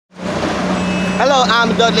Hello,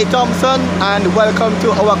 I'm Dudley Thompson and welcome to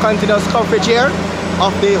our continuous coverage here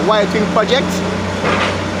of the White Wing project.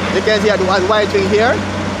 You can see at White Wing here,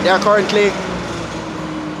 they are currently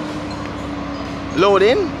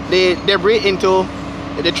loading the debris into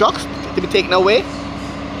the trucks to be taken away.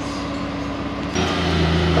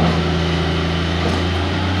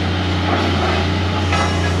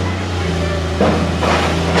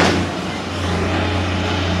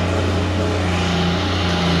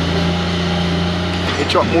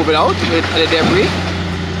 Truck moving out with the debris.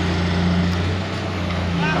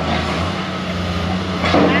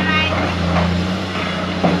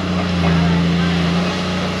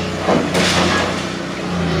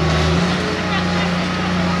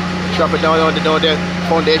 Drop it down the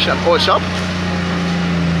foundation old shop.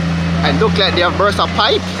 And look like they have burst a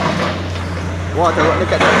pipe. Water,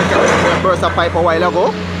 look at that, they burst a pipe a while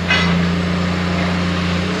ago.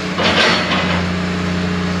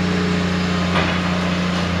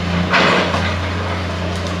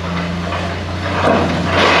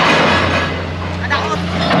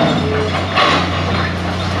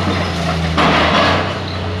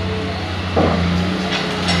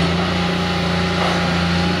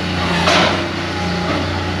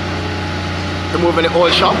 Removing the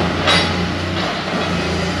old shop.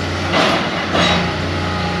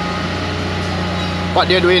 What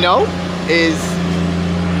they're doing now is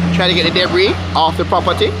trying to get the debris off the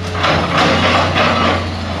property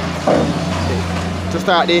to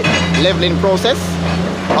start the leveling process.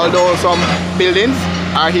 Although some buildings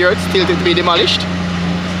are here still to be demolished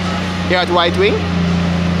here at White Wing,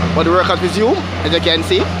 but the work has resumed, as you can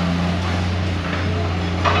see.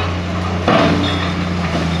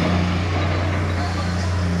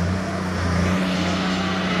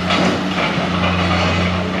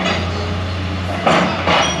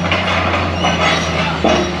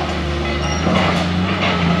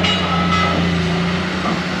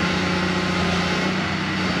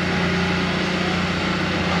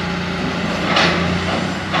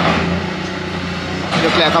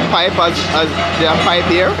 Looks like a pipe as there are pipe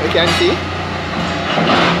here, you can see.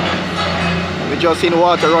 We just seen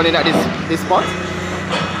water running at this spot.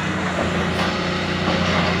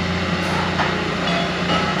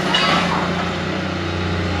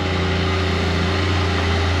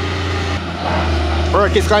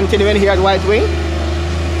 Work is continuing here at White Wing.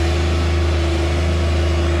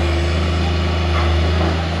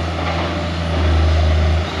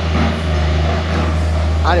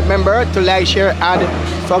 And remember to like, share and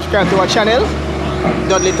subscribe to our channel,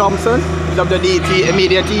 Dudley Thompson, WDT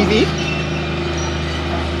MedieTV.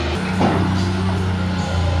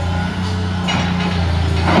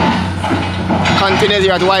 Continues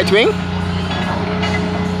here at White Wing.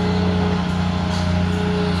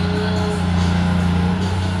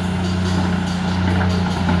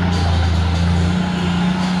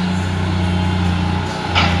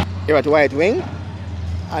 Here at White Wing,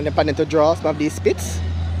 and they're planning to draw some of these pits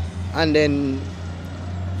and then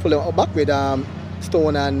fill them up back with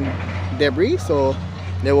stone and debris, so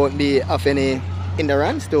there won't be of any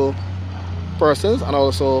hindrance to persons and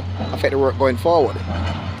also affect the work going forward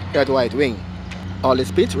here at White Wing. All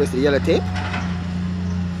these pits with the yellow tape,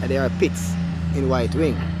 and there are pits in White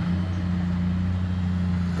Wing.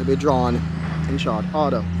 They'll be drawn in short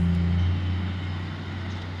order.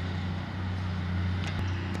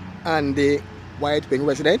 And the White Wing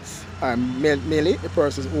residents are mainly the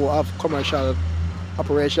persons who have commercial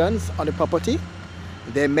operations on the property.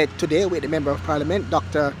 They met today with the Member of Parliament,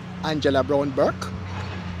 Dr. Angela Brown-Burke,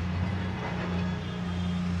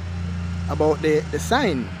 about the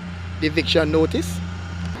sign, the eviction notice,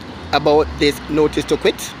 about this notice to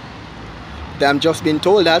quit. They have just been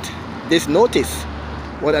told that this notice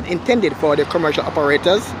was not intended for the commercial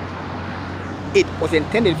operators. It was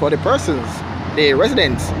intended for the persons, the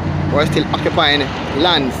residents, who are still occupying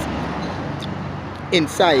lands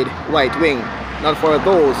inside White Wing, not for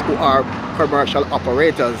those who are commercial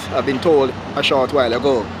operators, have been told a short while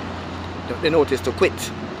ago. The notice to quit.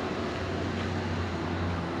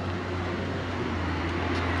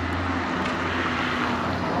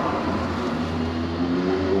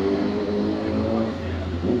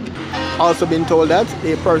 Also been told that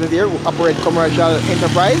the persons here who operate commercial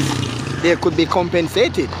enterprise, they could be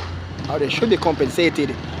compensated, or they should be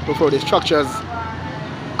compensated before the structures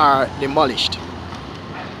are demolished.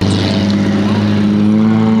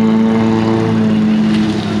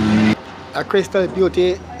 A Crystal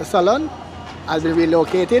Beauty Salon has been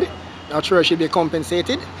relocated. Not sure she should be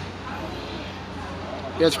compensated.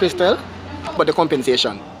 Here's Crystal, but the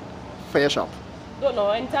compensation for your shop. Don't know,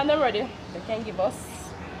 anytime they're ready, they can give us.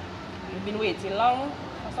 We've been waiting long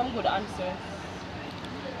for some good answers.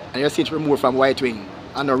 And you're since removed from White Wing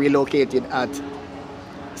and are relocated at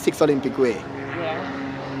 6 Olympic Way. Yeah.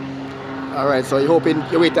 Alright, so you're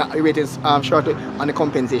waiting shortly on the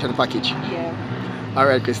compensation package. Yeah.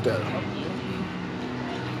 Alright, Crystal. Okay.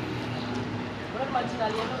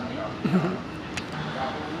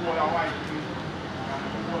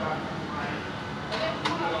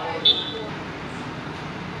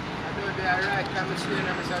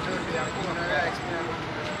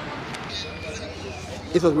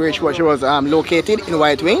 This was where she was located in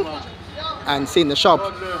White Wing, and since the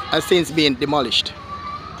shop has since been demolished.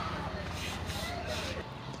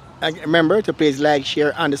 And remember to please like,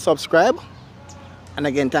 share and subscribe. And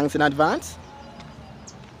again, thanks in advance.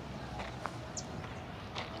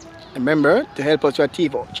 Remember to help us to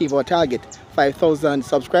achieve our target, 5,000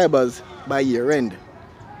 subscribers by year end.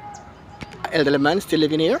 Elderly man still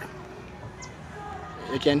living here.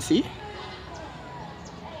 You can see.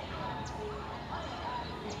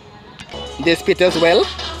 This pit as well.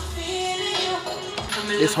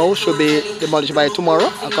 This house should be demolished by tomorrow,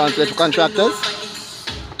 according to the contractors.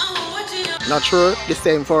 Not sure the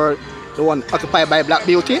same for the one occupied by Black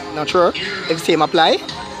Beauty. Not sure if the same apply.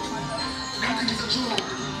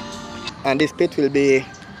 And this pit will be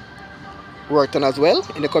worked on as well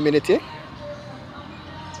in the community.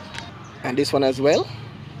 And this one as well.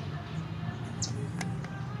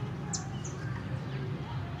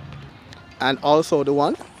 And also the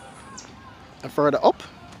one further up.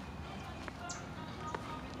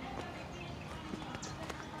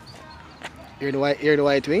 Here in the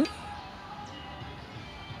White Wing.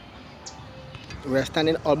 We're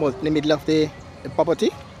standing almost in the middle of the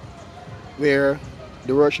property, where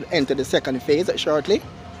the work should enter the second phase shortly.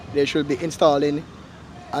 They should be installing,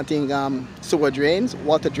 I think, sewer drains,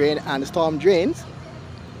 water drain and storm drains.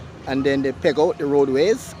 And then they peg out the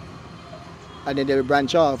roadways. And then they will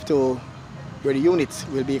branch off to where the units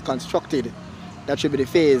will be constructed. That should be the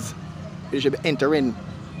phase they should be entering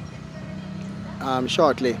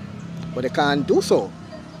shortly. But they can't do so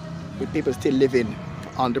with people still living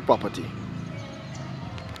on the property.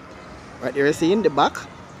 Right here, you're seeing the back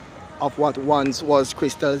of what once was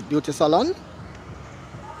Crystal's beauty salon.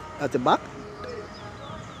 At the back,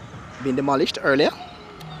 been demolished earlier.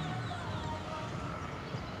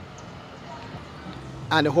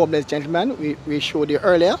 And the homeless gentleman we showed you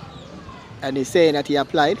earlier, and he's saying that he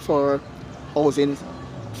applied for housing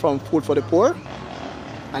from Food for the Poor,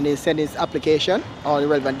 and he sent his application, all the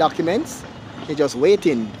relevant documents. He's just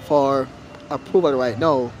waiting for approval right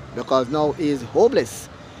now, because now he's homeless,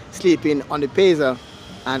 sleeping on the Pazer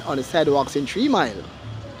and on the sidewalks in 3 Mile.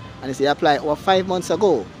 And he applied over 5 months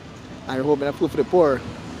ago, and we're hoping that Food for the Poor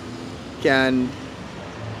can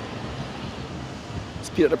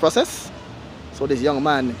speed up the process so this young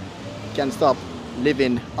man can stop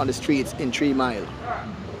living on the streets in 3 Mile.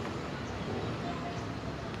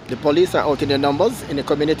 The police are out in their numbers in the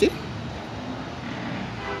community.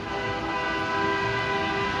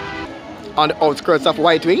 On the outskirts of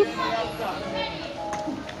White Wing.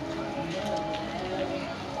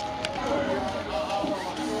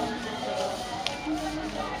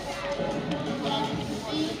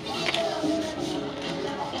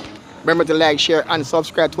 Remember to like, share and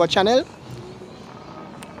subscribe to our channel.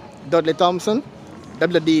 Dudley Thompson,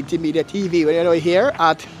 WDT MedieTV, we're here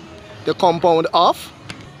at the compound of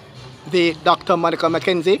the Dr. Monica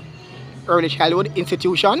Mackenzie Early Childhood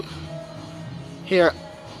Institution here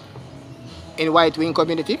in White Wing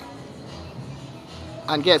community.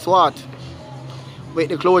 And guess what? With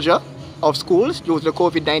the closure of schools due to the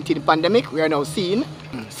COVID-19 pandemic, we are now seeing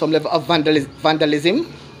some level of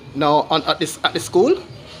vandalism now at the school.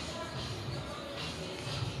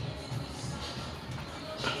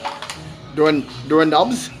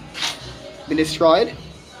 Doorknobs been destroyed.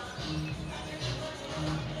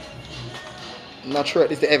 Not sure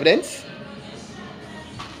if it's the evidence.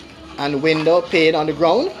 And window pane on the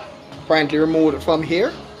ground, apparently removed from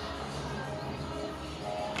here.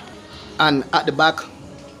 And at the back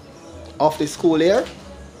of the school here,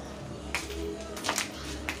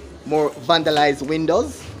 more vandalized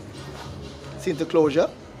windows since the closure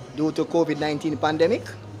due to COVID-19 pandemic.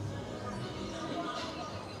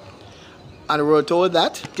 And we were told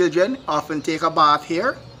that children often take a bath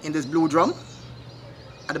here in this blue drum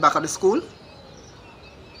at the back of the school.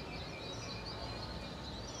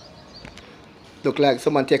 Look like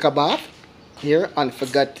someone take a bath here and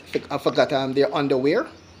forgot their underwear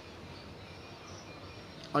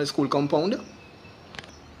on the school compound.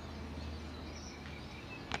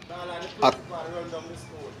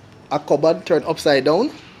 A cupboard turned upside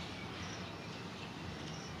down.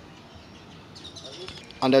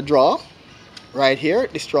 And a drawer right here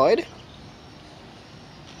destroyed.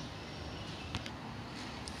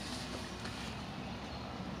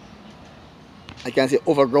 I can see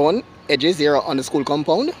overgrown edges here on the school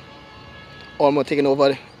compound, almost taking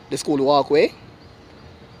over the school walkway,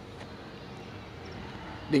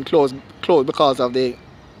 being closed because of the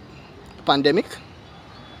pandemic.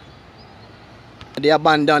 The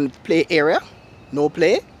abandoned play area, no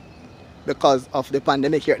play because of the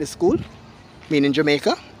pandemic here at the school, meaning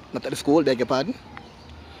Jamaica, not at the school, beg your pardon.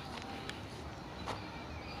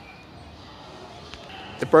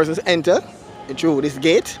 The persons enter through this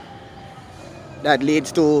gate that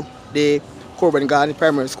leads to the Corbin Garden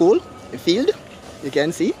Primary School, the field, you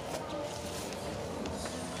can see.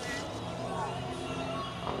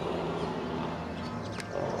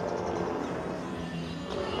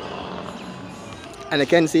 And you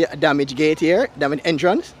can see a damaged gate here, damaged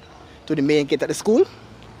entrance to the main gate at the school,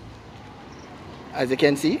 as you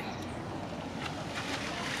can see.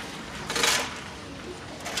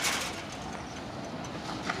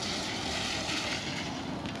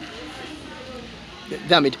 The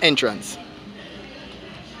damaged entrance.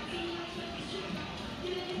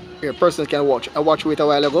 Here, persons can watch. I watched it a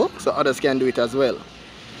while ago, so others can do it as well.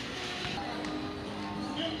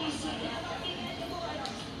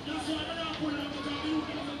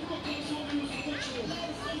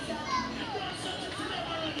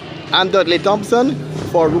 I'm Dudley Thompson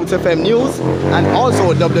for Roots FM News and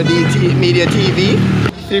also WDT Media TV.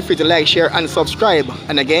 Feel free to like, share and subscribe.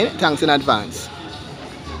 And again, thanks in advance.